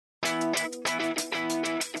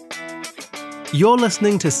You're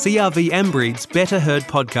listening to CRV and Breed's Better Herd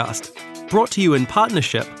podcast, brought to you in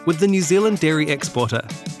partnership with the New Zealand dairy exporter.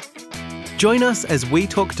 Join us as we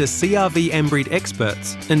talk to CRV and Breed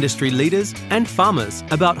experts, industry leaders and farmers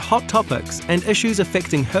about hot topics and issues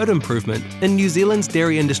affecting herd improvement in New Zealand's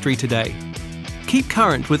dairy industry today. Keep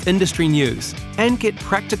current with industry news and get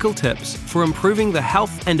practical tips for improving the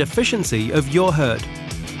health and efficiency of your herd.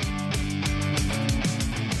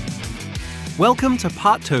 Welcome to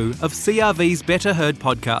part 2 of CRV's Better Herd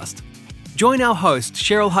podcast. Join our host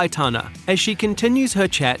Cheryl Haitana as she continues her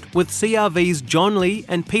chat with CRV's John Lee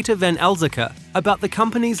and Peter Van Elzicke about the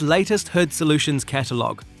company's latest herd solutions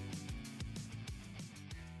catalogue.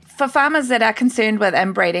 For farmers that are concerned with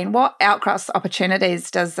inbreeding, what outcross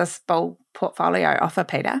opportunities does this bull portfolio offer,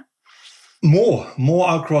 Peter? More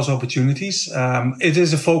outcross opportunities. It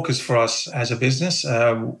is a focus for us as a business.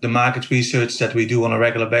 The market research that we do on a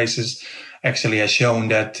regular basis actually has shown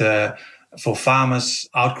that for farmers,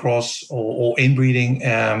 outcross or inbreeding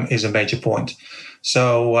is a major point.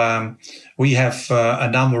 So we have a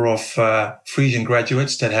number of Frisian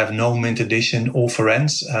graduates that have no mint addition or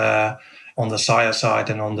forens on the sire side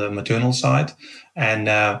and on the maternal side.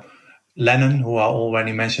 And Lennon, who I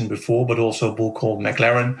already mentioned before, but also a bull called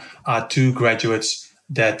McLaren, are two graduates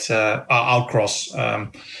that are outcross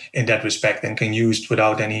in that respect and can use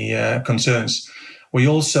without any concerns. We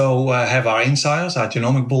also have our insires, our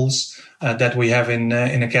genomic bulls that we have in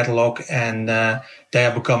a catalogue, and they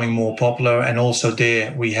are becoming more popular. And also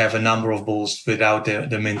there we have a number of bulls without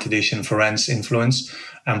the mint edition forens influence,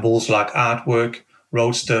 and bulls like Artwork,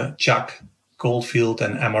 Roadster, Chuck, Goldfield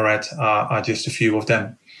and Amaret are just a few of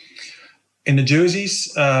them. In the jerseys,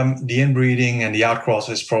 the inbreeding and the outcross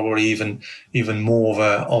is probably even more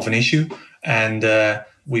of an issue. And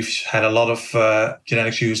we've had a lot of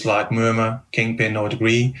genetics used like Murmur, Kingpin or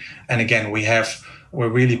Degree. And again, we're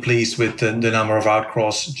really pleased with the number of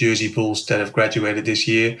outcross jersey bulls that have graduated this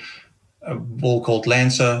year. A bull called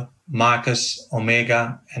Lancer, Marcus,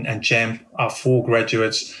 Omega and Champ are 4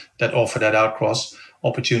 graduates that offer that outcross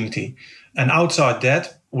opportunity. And outside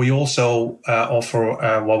that, we also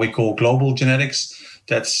offer what we call global genetics.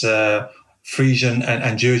 That's Frisian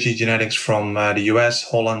and Jersey genetics from the US,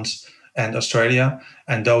 Holland, and Australia.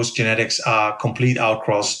 And those genetics are complete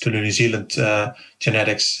outcross to the New Zealand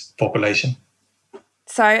genetics population.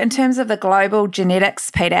 So in terms of the global genetics,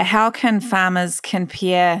 Peter, how can farmers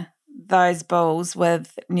compare those bulls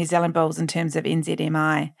with New Zealand bulls in terms of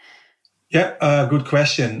NZMI? Yeah, good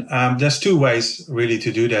question. There's 2 ways really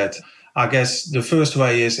to do that. I guess the first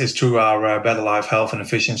way is through our Better Life Health and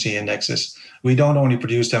Efficiency Indexes. We don't only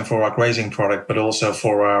produce them for our grazing product, but also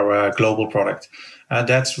for our global product.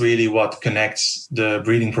 That's really what connects the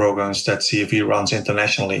breeding programs that CFV runs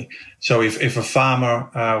internationally. So if a farmer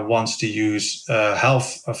wants to use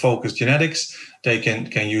health-focused genetics, they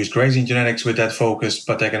can use grazing genetics with that focus,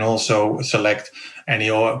 but they can also select any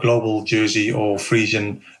global Jersey or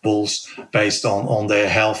Frisian bulls based on their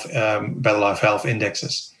health, Better Life Health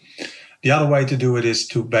indexes. The other way to do it is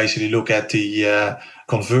to basically look at the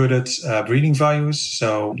converted breeding values.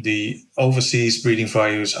 So the overseas breeding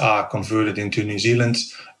values are converted into New Zealand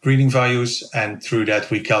breeding values, and through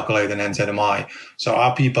that we calculate an NZMI. So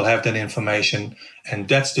our people have that information, and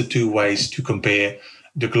that's the 2 ways to compare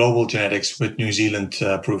the global genetics with New Zealand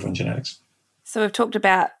proven genetics. So we've talked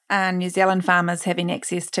about New Zealand farmers having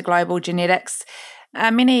access to global genetics.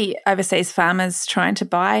 Are many overseas farmers trying to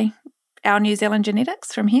buy our New Zealand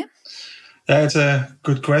genetics from here? That's a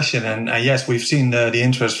good question. And yes, we've seen the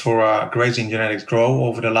interest for our grazing genetics grow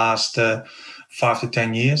over the last 5 to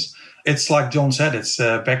 10 years. It's like John said, it's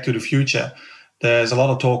back to the future. There's a lot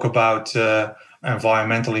of talk about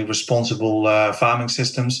environmentally responsible farming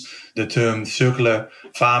systems. The term circular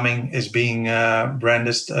farming is being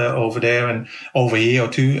brandished over there and over here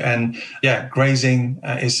too. And yeah, grazing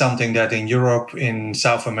is something that in Europe, in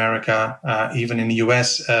South America, even in the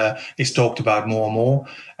US, is talked about more and more.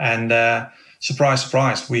 And surprise,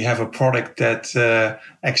 surprise, we have a product that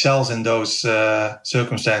excels in those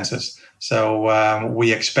circumstances. So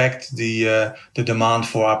we expect the demand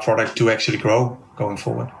for our product to actually grow going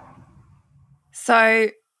forward. So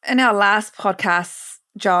in our last podcast,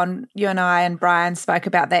 John, you and I and Brian spoke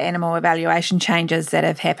about the animal evaluation changes that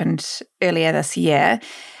have happened earlier this year.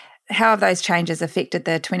 How have those changes affected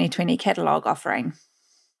the 2020 catalogue offering?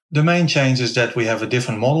 The main change is that we have a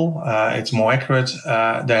different model. It's more accurate.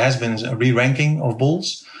 There has been a re-ranking of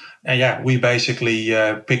bulls. And yeah, we basically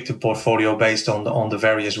picked a portfolio based on the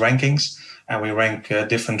various rankings, and we rank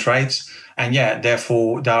different traits. And yeah,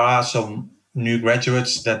 therefore, there are some new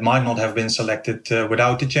graduates that might not have been selected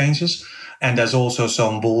without the changes. And there's also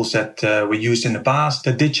some bulls that were used in the past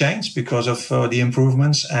that did change because of the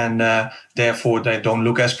improvements, and therefore they don't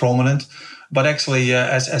look as prominent. But actually,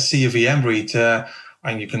 as CRV breed,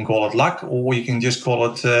 and you can call it luck, or you can just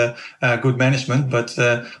call it good management. But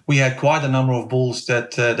we had quite a number of bulls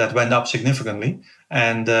that went up significantly,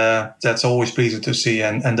 and that's always pleasing to see.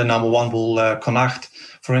 And the number one bull, Connacht,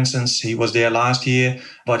 for instance, he was there last year,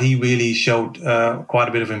 but he really showed quite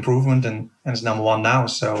a bit of improvement and is number one now.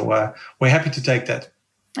 So we're happy to take that.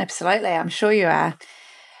 Absolutely, I'm sure you are.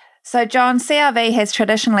 So, John, CRV has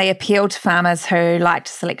traditionally appealed to farmers who like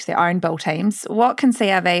to select their own bull teams. What can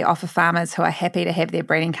CRV offer farmers who are happy to have their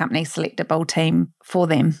breeding company select a bull team for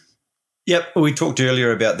them? Yep, we talked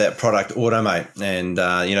earlier about that product, Automate, and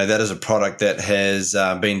that is a product that has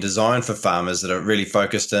been designed for farmers that are really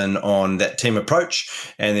focused in on that team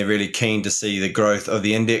approach, and they're really keen to see the growth of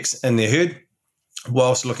the index in their herd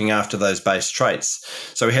whilst looking after those base traits.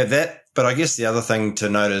 So we have that. But I guess the other thing to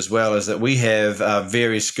note as well is that we have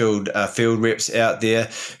very skilled field reps out there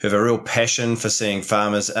who have a real passion for seeing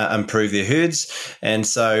farmers improve their herds. And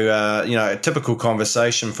so, a typical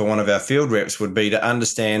conversation for one of our field reps would be to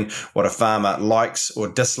understand what a farmer likes or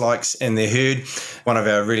dislikes in their herd. One of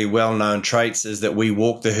our really well-known traits is that we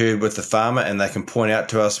walk the herd with the farmer and they can point out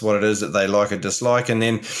to us what it is that they like or dislike. And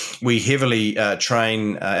then we heavily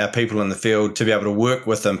train our people in the field to be able to work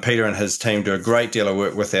with them. Peter and his team do a great deal of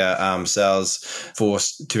work with our sales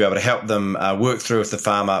force to be able to help them work through with the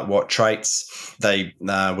farmer what traits they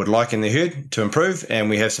would like in their herd to improve, and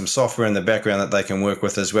we have some software in the background that they can work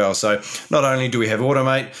with as well. So not only do we have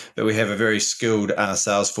Automate, but we have a very skilled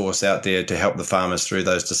sales force out there to help the farmers through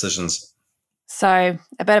those decisions. So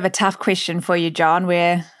a bit of a tough question for you, John.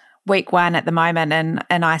 We're week 1 at the moment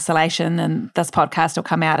in isolation, and this podcast will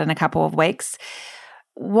come out in a couple of weeks.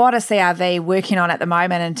 What are CRV working on at the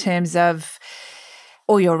moment in terms of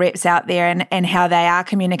all your reps out there and how they are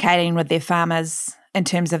communicating with their farmers in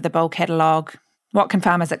terms of the bull catalogue? What can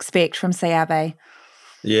farmers expect from CRV?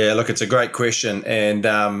 Yeah, look, it's a great question. And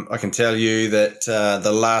I can tell you that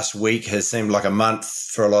the last week has seemed like a month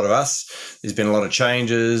for a lot of us. There's been a lot of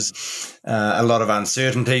changes, a lot of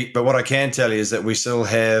uncertainty. But what I can tell you is that we still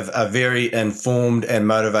have a very informed and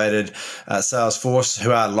motivated sales force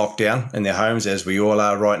who are locked down in their homes, as we all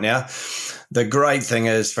are right now. The great thing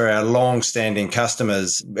is for our long-standing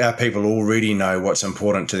customers, our people already know what's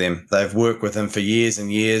important to them. They've worked with them for years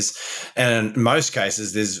and years. And in most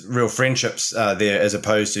cases, there's real friendships there as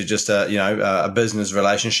opposed to just a business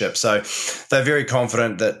relationship. So they're very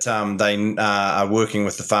confident that they are working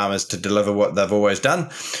with the farmers to deliver what they've always done.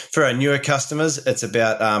 For our newer customers, it's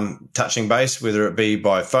about touching base, whether it be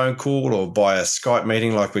by phone call or by a Skype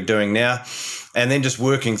meeting like we're doing now, and then just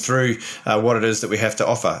working through what it is that we have to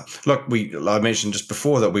offer. Look, I mentioned just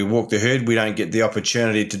before that we walk the herd. We don't get the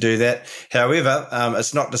opportunity to do that. However,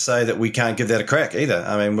 it's not to say that we can't give that a crack either.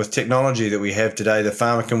 I mean, with technology that we have today, the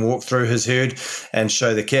farmer can walk through his herd and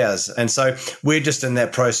show the cows. And so we're just in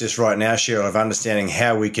that process right now, Cheryl, of understanding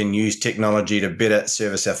how we can use technology to better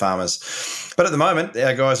service our farmers. But at the moment,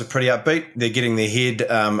 our guys are pretty upbeat. They're getting their head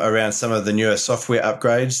around some of the newer software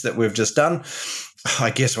upgrades that we've just done.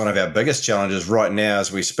 I guess one of our biggest challenges right now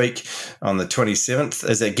as we speak on the 27th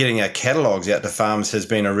is that getting our catalogues out to farms has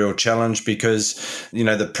been a real challenge because,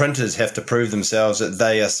 the printers have to prove themselves that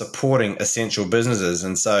they are supporting essential businesses.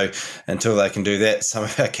 And so until they can do that, some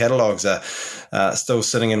of our catalogues are still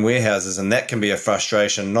sitting in warehouses, and that can be a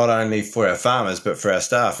frustration not only for our farmers but for our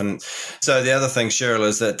staff. And so the other thing, Cheryl,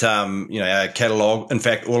 is that our catalogue, in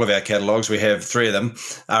fact all of our catalogues, we have 3 of them,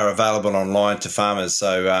 are available online to farmers.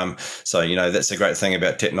 So that's a great thing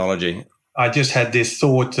about technology. I just had this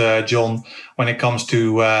thought, John, when it comes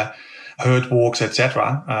to herd walks,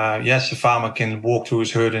 etc. Yes, a farmer can walk through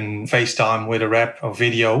his herd in FaceTime with a rep or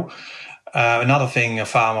video. Another thing a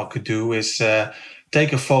farmer could do is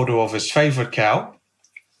take a photo of his favorite cow,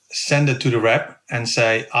 send it to the rep and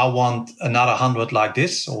say, I want another 100 like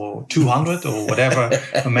this, or 200 or whatever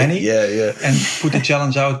many. Yeah. And put the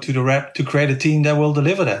challenge out to the rep to create a team that will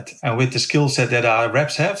deliver that. And with the skill set that our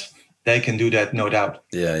reps have, they can do that, no doubt.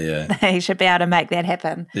 Yeah. They should be able to make that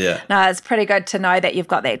happen. Yeah. No, it's pretty good to know that you've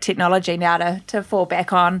got that technology now to fall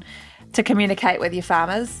back on to communicate with your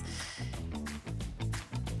farmers.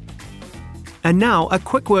 And now, a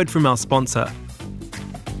quick word from our sponsor.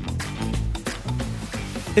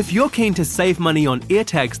 If you're keen to save money on ear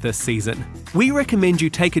tags this season, we recommend you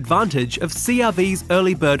take advantage of CRV's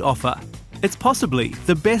early bird offer. It's possibly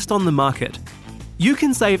the best on the market. You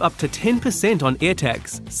can save up to 10% on ear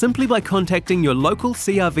tags simply by contacting your local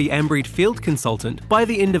CRV Ambreed field consultant by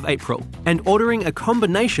the end of April and ordering a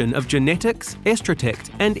combination of genetics,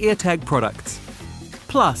 Estrotect and ear tag products.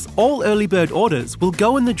 Plus, all early bird orders will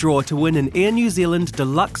go in the draw to win an Air New Zealand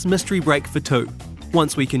Deluxe Mystery Break for 2.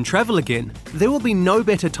 Once we can travel again, there will be no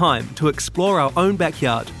better time to explore our own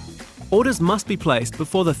backyard. Orders must be placed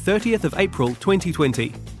before the 30th of April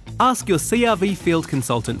 2020. Ask your CRV field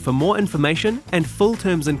consultant for more information and full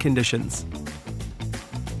terms and conditions.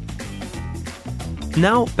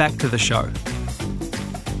 Now back to the show.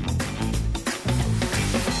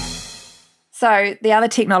 So the other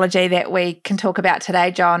technology that we can talk about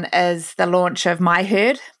today, John, is the launch of My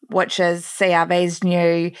Herd, which is CRV's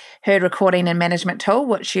new herd recording and management tool,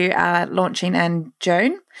 which you are launching in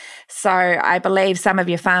June. So I believe some of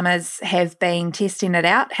your farmers have been testing it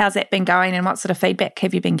out. How's that been going and what sort of feedback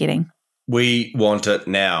have you been getting? We want it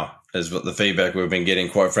now, is what the feedback we've been getting,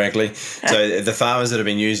 quite frankly. So the farmers that have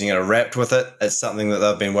been using it are wrapped with it. It's something that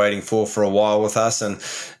they've been waiting for a while with us. And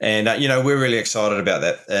we're really excited about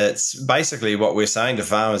that. It's basically what we're saying to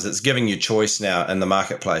farmers. It's giving you choice now in the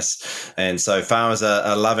marketplace. And so farmers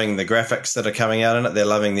are loving the graphics that are coming out in it. They're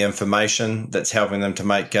loving the information that's helping them to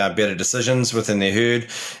make better decisions within their herd.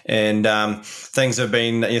 And things have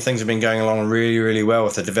been going along really, really well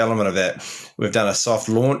with the development of that. We've done a soft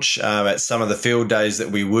launch at some of the field days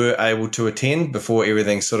that we were able to attend before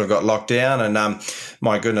everything sort of got locked down. And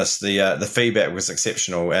my goodness, the feedback was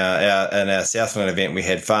exceptional. In our Southland event, we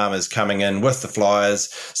had farmers coming in with the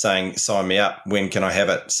flyers saying, sign me up, when can I have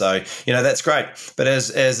it? So, that's great. But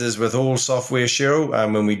as is with all software,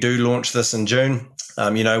 Cheryl, when we do launch this in June,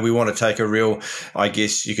 we want to take a real, I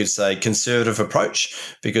guess you could say, conservative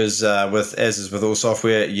approach, because as is with all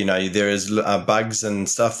software, there is bugs and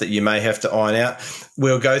stuff that you may have to iron out.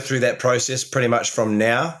 We'll go through that process pretty much from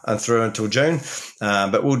now and through until June,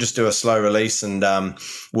 but we'll just do a slow release and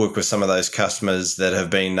work with some of those customers that have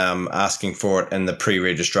been asking for it in the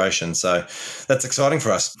pre-registration. So that's exciting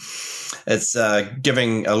for us. It's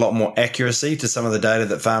giving a lot more accuracy to some of the data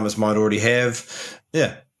that farmers might already have.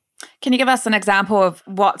 Yeah. Can you give us an example of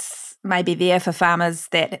what's maybe there for farmers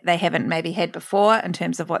that they haven't maybe had before in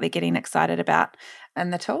terms of what they're getting excited about in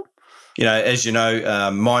the tool? As you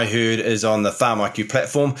know, My Herd is on the Farm IQ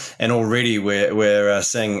platform, and already we're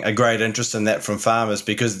seeing a great interest in that from farmers,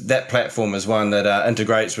 because that platform is one that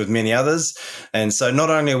integrates with many others. And so not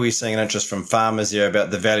only are we seeing an interest from farmers here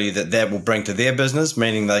about the value that will bring to their business,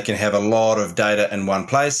 meaning they can have a lot of data in one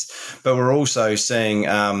place, but we're also seeing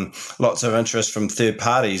lots of interest from third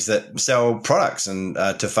parties that sell products and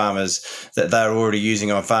to farmers that they're already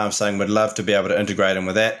using on farms, saying we'd love to be able to integrate them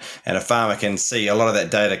with that. And a farmer can see a lot of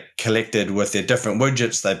that data collected with their different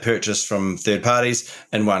widgets they purchase from third parties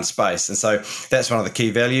in one space. And so that's one of the key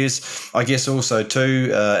values. I guess also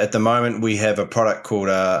too, at the moment, we have a product called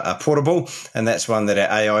a Portable, and that's one that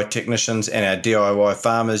our AI technicians and our DIY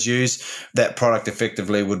farmers use. That product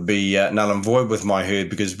effectively would be null and void with My Herd,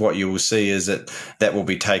 because what you will see is that will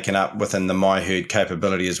be taken up within the My Herd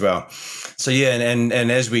capability as well. So yeah, and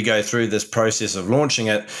as we go through this process of launching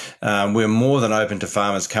it, we're more than open to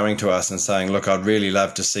farmers coming to us and saying, look, I'd really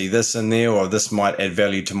love to see this in there, or this might add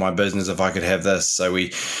value to my business if I could have this. So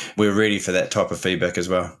we're ready for that type of feedback as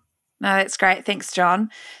well. No, that's great. Thanks, John.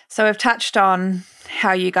 So we've touched on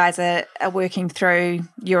how you guys are working through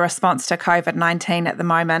your response to COVID-19 at the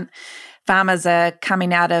moment. Farmers are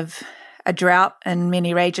coming out of a drought in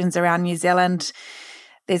many regions around New Zealand.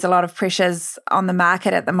 There's a lot of pressures on the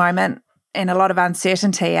market at the moment and a lot of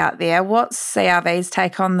uncertainty out there. What's CRV's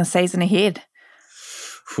take on the season ahead?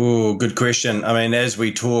 Oh, good question. I mean, as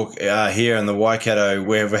we talk here in the Waikato,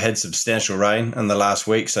 we've had substantial rain in the last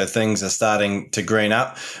week, so things are starting to green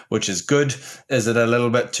up, which is good. Is it a little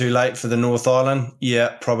bit too late for the North Island?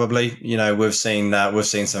 Yeah, probably. We've seen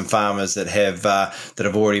some farmers that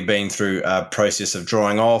have already been through a process of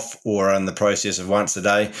drying off or in the process of once a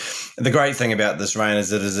day. The great thing about this rain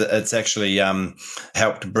is that it's actually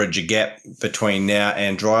helped bridge a gap between now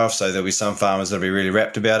and dry off, so there'll be some farmers that'll be really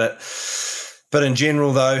rapt about it. But in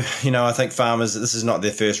general, though, I think farmers, this is not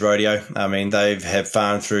their first rodeo. I mean, they have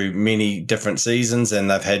farmed through many different seasons, and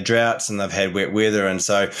they've had droughts and they've had wet weather. And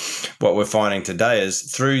so what we're finding today is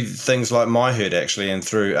through things like My Herd, actually, and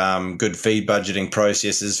through good feed budgeting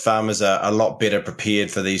processes, farmers are a lot better prepared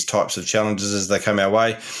for these types of challenges as they come our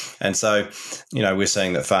way. And so, we're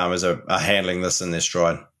seeing that farmers are handling this in their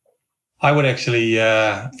stride. I would actually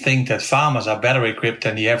think that farmers are better equipped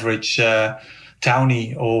than the average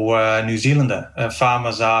townie or New Zealander.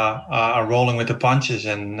 Farmers are rolling with the punches,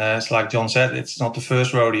 and it's like John said, it's not the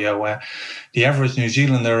first rodeo where the average New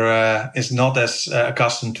Zealander is not as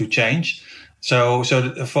accustomed to change. So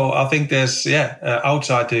I think there's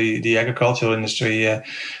outside the agricultural industry,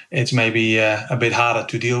 it's maybe a bit harder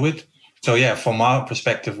to deal with. So yeah, from our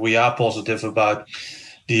perspective, we are positive about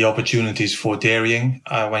the opportunities for dairying.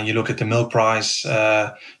 When you look at the milk price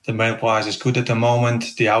is good at the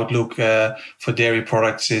moment. The outlook for dairy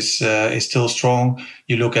products is still strong.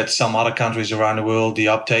 You look at some other countries around the world, the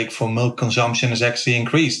uptake for milk consumption has actually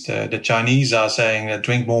increased. The Chinese are saying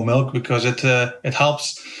drink more milk because it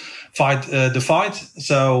helps fight the fight.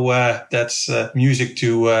 So that's music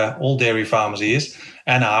to all dairy farmers' ears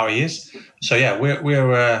and our ears. So yeah,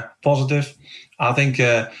 we're positive. I think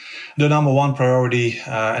the number one priority,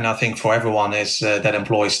 and I think for everyone, is that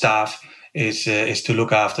employs staff is to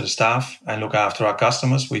look after the staff and look after our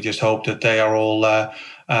customers. We just hope that they are all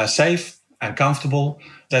safe and comfortable.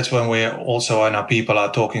 That's when we're also, and our people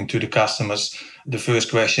are talking to the customers. The first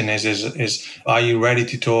question is are you ready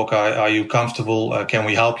to talk? Are you comfortable? Can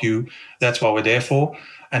we help you? That's what we're there for.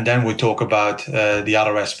 And then we talk about the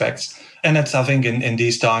other aspects. And that's, I think, in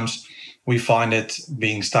these times, we find it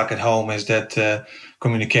being stuck at home is that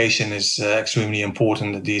communication is extremely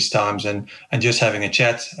important at these times. And just having a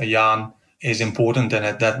chat, a yarn is important.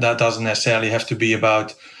 And that doesn't necessarily have to be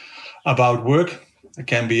about work. It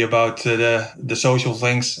can be about the social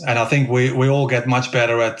things. And I think we all get much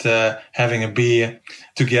better at having a beer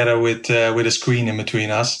together with a screen in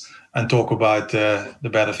between us and talk about the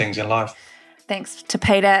better things in life. Thanks to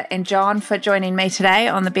Peter and John for joining me today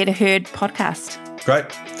on the Better Heard podcast. Great.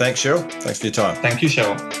 Thanks, Cheryl. Thanks for your time. Thank you,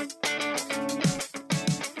 Cheryl.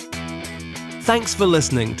 Thanks for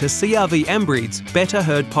listening to CRV Ambreed's Better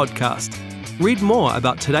Heard podcast. Read more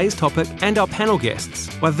about today's topic and our panel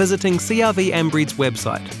guests by visiting CRV Ambreed's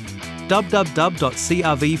website,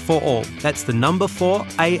 www.crv4all, that's the number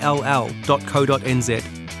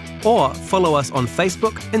 4all.co.nz, or follow us on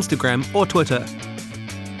Facebook, Instagram or Twitter.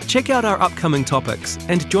 Check out our upcoming topics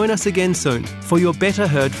and join us again soon for your Better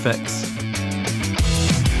Heard fix.